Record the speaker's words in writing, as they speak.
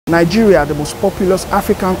Nigeria, the most populous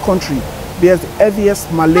African country, bears the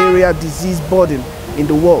heaviest malaria disease burden in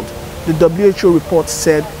the world. The WHO report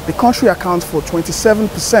said the country accounts for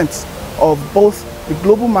 27% of both the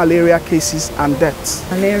global malaria cases and deaths.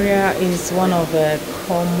 Malaria is one of the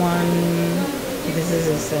common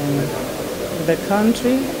diseases in the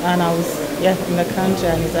country, and in the country,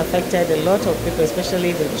 and it's affected a lot of people,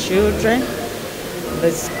 especially the children.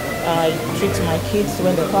 I treat my kids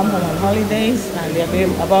when they come home on holidays and they're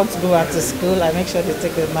about to go back to school. I make sure they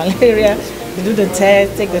take the malaria, they do the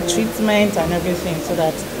test, take the treatment and everything so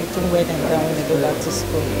that it won't wear them down when they go back to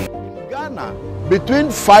school. Ghana, between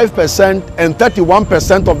 5% and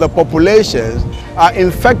 31% of the population are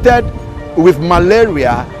infected with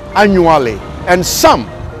malaria annually, and some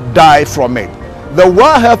die from it. The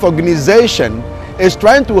World Health Organization is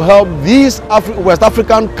trying to help these West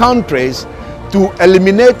African countries to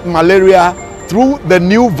eliminate malaria through the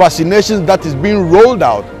new vaccinations that is being rolled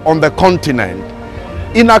out on the continent.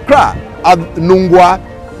 In Accra, at Nungwa,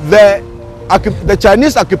 the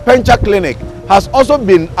Chinese acupuncture clinic has also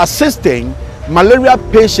been assisting malaria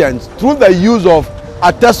patients through the use of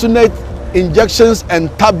artesunate injections and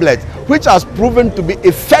tablets, which has proven to be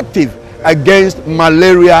effective against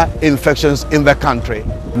malaria infections in the country.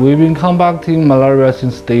 We've been combating malaria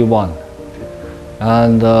since day one,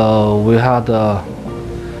 and we had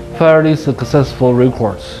fairly successful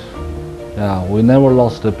records. We never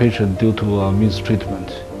lost a patient due to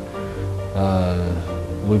mistreatment.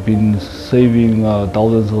 We've been saving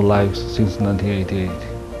thousands of lives since 1988.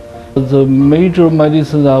 The major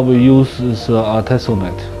medicine that we use is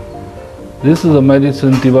artesunate. This is a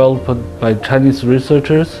medicine developed by Chinese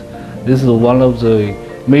researchers. This is one of the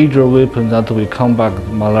major weapons that we combat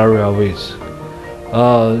malaria with.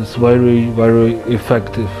 It's very, very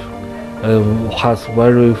effective. Has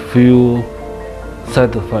very few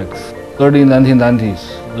side effects. Early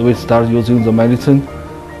 1990s, we started using the medicine.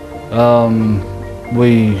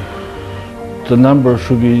 The number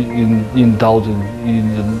should be in thousands,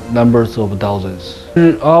 in the numbers of thousands.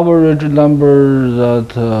 The average number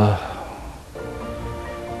that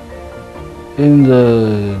in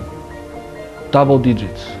the double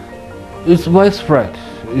digits. It's widespread.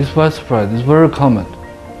 It's widespread. It's very common.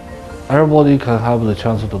 Everybody can have the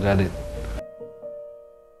chance to get it.